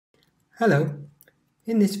Hello,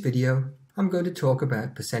 in this video I'm going to talk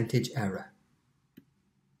about percentage error,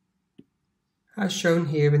 as shown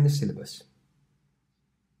here in the syllabus.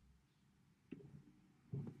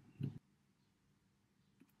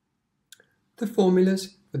 The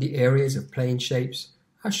formulas for the areas of plane shapes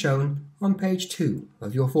are shown on page 2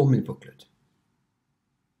 of your formula booklet.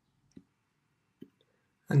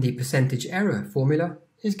 And the percentage error formula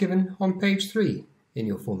is given on page 3 in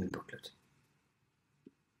your formula booklet.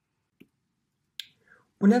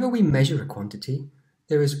 Whenever we measure a quantity,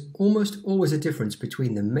 there is almost always a difference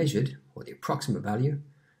between the measured, or the approximate value,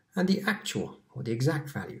 and the actual, or the exact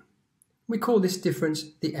value. We call this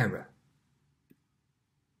difference the error.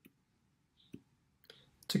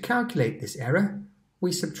 To calculate this error,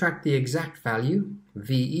 we subtract the exact value,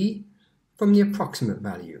 VE, from the approximate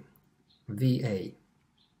value, VA.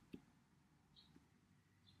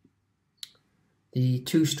 The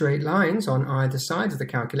two straight lines on either side of the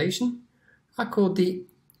calculation are called the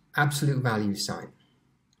absolute value sign,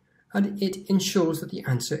 and it ensures that the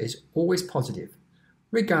answer is always positive,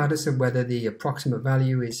 regardless of whether the approximate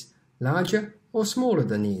value is larger or smaller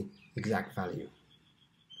than the exact value.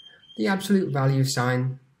 The absolute value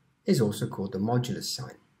sign is also called the modulus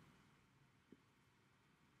sign.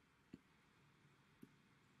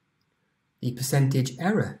 The percentage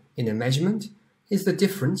error in a measurement is the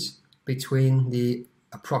difference between the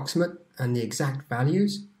approximate and the exact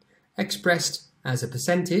values expressed as a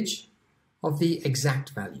percentage of the exact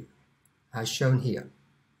value, as shown here.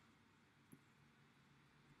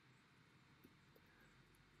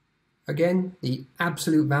 Again, the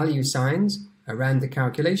absolute value signs around the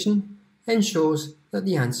calculation ensures that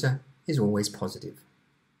the answer is always positive.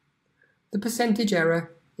 The percentage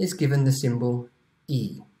error is given the symbol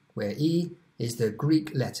E, where E is the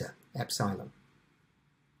Greek letter epsilon.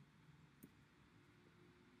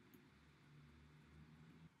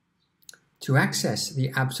 To access the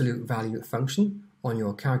absolute value function on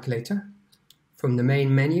your calculator, from the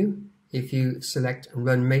main menu, if you select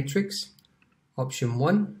Run Matrix, option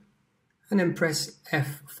 1, and then press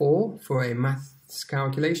F4 for a maths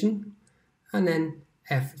calculation, and then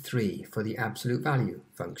F3 for the absolute value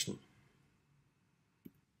function.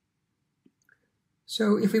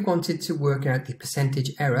 So if we wanted to work out the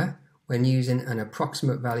percentage error when using an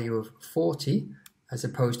approximate value of 40 as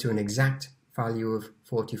opposed to an exact value of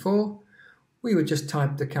 44, we would just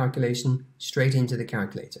type the calculation straight into the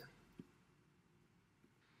calculator.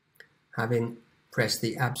 Having pressed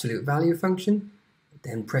the absolute value function,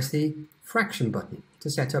 then press the fraction button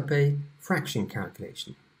to set up a fraction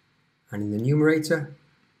calculation. And in the numerator,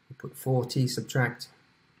 we put 40 subtract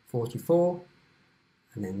 44,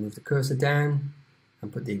 and then move the cursor down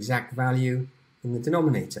and put the exact value in the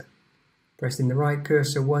denominator. Pressing the right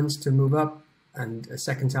cursor once to move up and a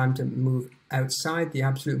second time to move outside the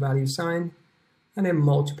absolute value sign, and then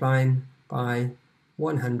multiplying by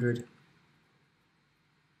 100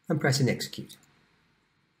 and pressing execute,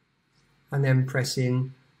 and then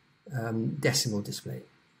pressing decimal display.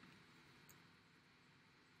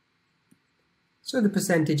 So the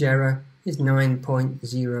percentage error is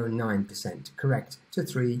 9.09%, correct to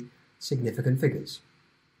 3 significant figures.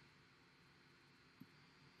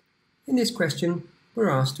 In this question, we're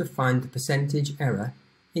asked to find the percentage error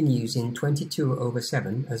in using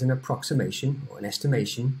 22/7 as an approximation or an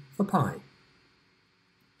estimation for pi.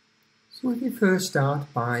 So we first start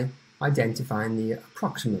by identifying the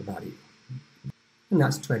approximate value, and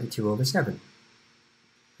that's 22/7.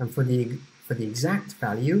 And for the exact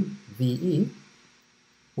value, VE,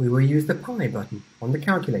 we will use the pi button on the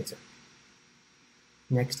calculator.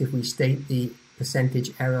 Next, if we state the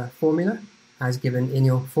percentage error formula as given in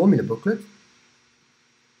your formula booklet,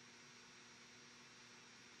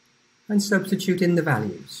 and substitute in the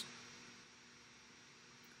values.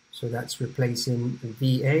 So that's replacing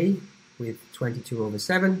VA with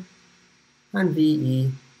 22/7 and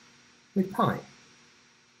VE with pi.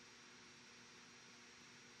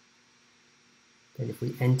 Then if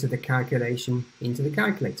we enter the calculation into the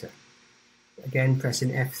calculator, again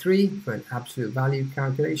pressing F3 for an absolute value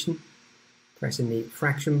calculation, pressing the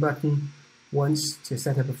fraction button once to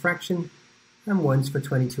set up a fraction and once for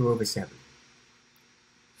 22/7.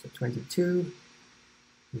 So 22,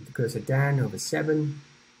 move the cursor down over 7,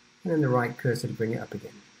 and then the right cursor to bring it up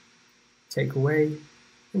again. Take away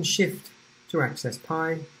and shift to access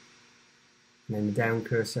pi, and then the down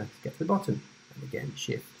cursor to get to the bottom, and again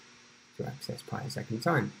shift to access pi a second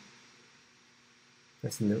time.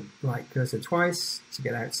 Pressing the right cursor twice to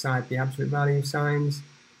get outside the absolute value signs,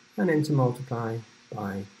 and then to multiply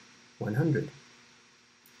by 100.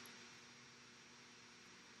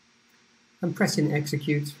 And pressing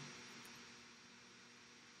execute,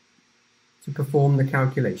 to perform the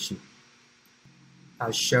calculation,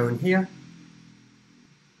 as shown here,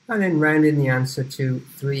 and then rounding the answer to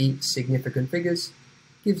 3 significant figures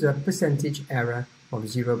gives a percentage error of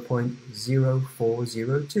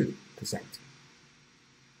 0.0402%.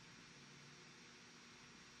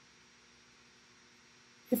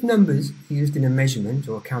 If numbers used in a measurement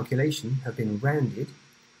or calculation have been rounded,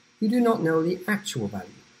 you do not know the actual value,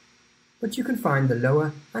 but you can find the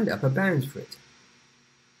lower and upper bounds for it.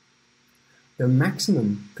 The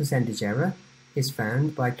maximum percentage error is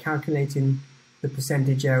found by calculating the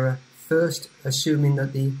percentage error first assuming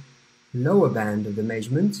that the lower bound of the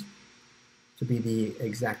measurement to be the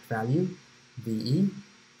exact value, VE,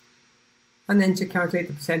 and then to calculate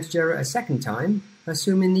the percentage error a second time,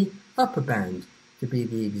 assuming the upper bound to be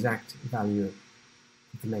the exact value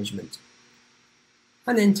of the measurement,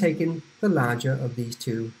 and then taking the larger of these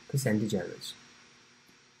two percentage errors.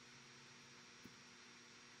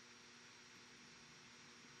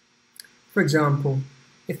 For example,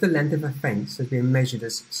 if the length of a fence has been measured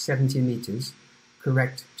as 70 meters,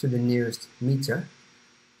 correct to the nearest meter,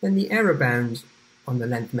 then the error bound on the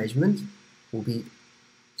length measurement will be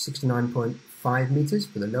 69.5 meters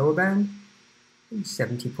for the lower bound and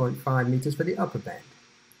 70.5 meters for the upper bound.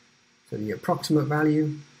 So the approximate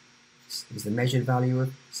value is the measured value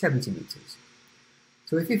of 70 meters.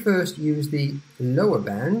 So if you first use the lower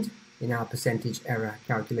bound in our percentage error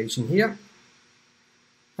calculation here,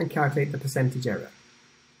 and calculate the percentage error.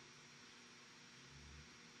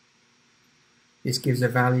 This gives a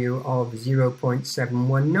value of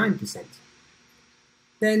 0.719%.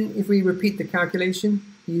 Then if we repeat the calculation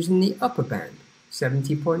using the upper bound,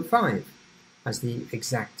 70.5, as the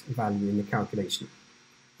exact value in the calculation,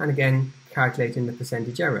 and again calculating the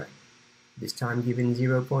percentage error, this time given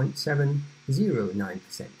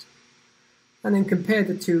 0.709%. And then compare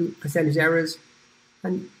the two percentage errors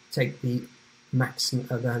and take the maximum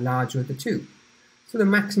of the larger of the two. So the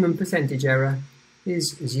maximum percentage error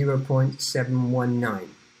is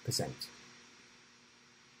 0.719%.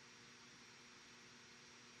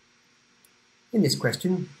 In this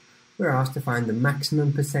question, we're asked to find the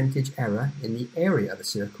maximum percentage error in the area of a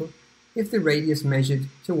circle if the radius measured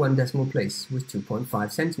to one decimal place was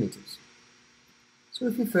 2.5 centimeters. So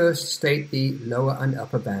if you first state the lower and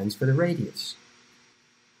upper bounds for the radius.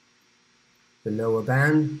 The lower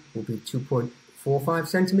bound will be 2.45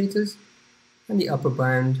 centimeters and the upper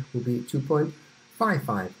bound will be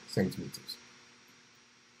 2.55 centimeters.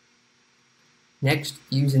 Next,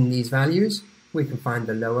 using these values, we can find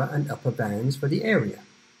the lower and upper bounds for the area,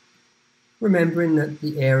 remembering that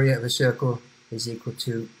the area of a circle is equal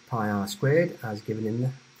to pi r squared as given in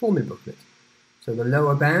the formula booklet. So the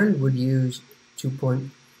lower bound would use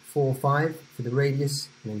 2.45 for the radius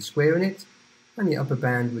and then squaring it, and the upper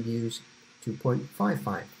bound would use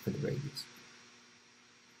 2.55 for the radius.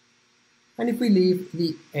 And if we leave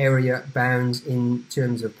the area bounds in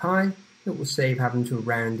terms of pi, it will save having to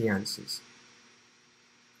round the answers.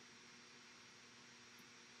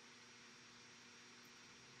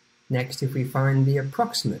 Next, if we find the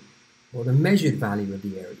approximate or the measured value of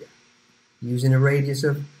the area using a radius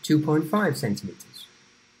of 2.5 centimeters,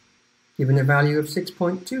 given a value of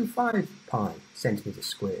 6.25 pi centimeters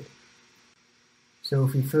squared. So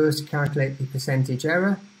if we first calculate the percentage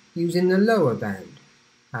error using the lower bound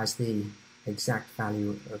as the exact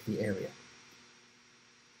value of the area.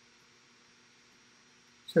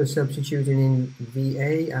 So substituting in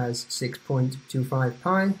VA as 6.25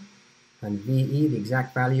 pi and VE, the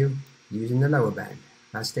exact value, using the lower bound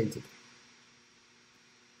as stated.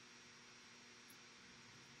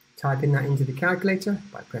 Typing that into the calculator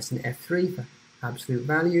by pressing F3 for absolute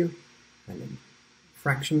value and then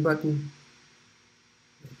fraction button,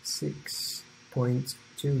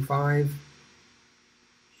 6.25,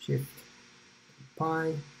 shift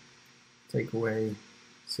pi, take away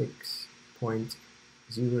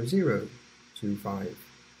 6.0025,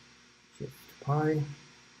 shift pi,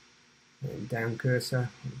 and down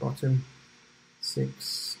cursor on the bottom,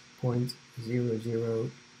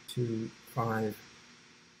 6.0025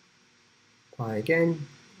 pi again,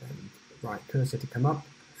 and right cursor to come up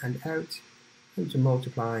and out, and to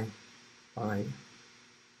multiply by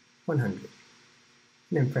 100, and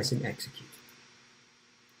then pressing execute,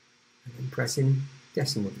 and then pressing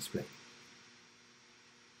decimal display.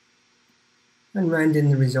 And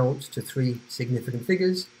rounding the results to 3 significant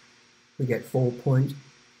figures, we get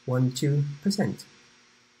 4.12%.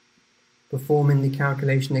 Performing the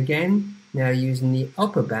calculation again, now using the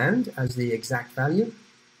upper bound as the exact value.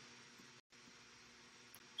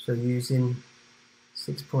 So using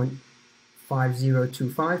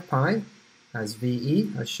 6.5025 pi as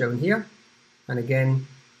VE as shown here, and again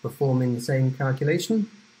performing the same calculation,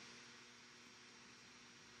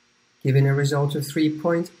 giving a result of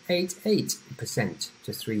 3.88%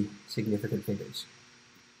 to 3 significant figures.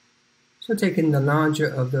 So taking the larger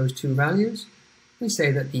of those two values, we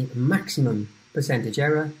say that the maximum percentage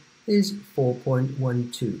error is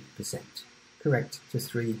 4.12%, correct to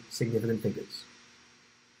 3 significant figures.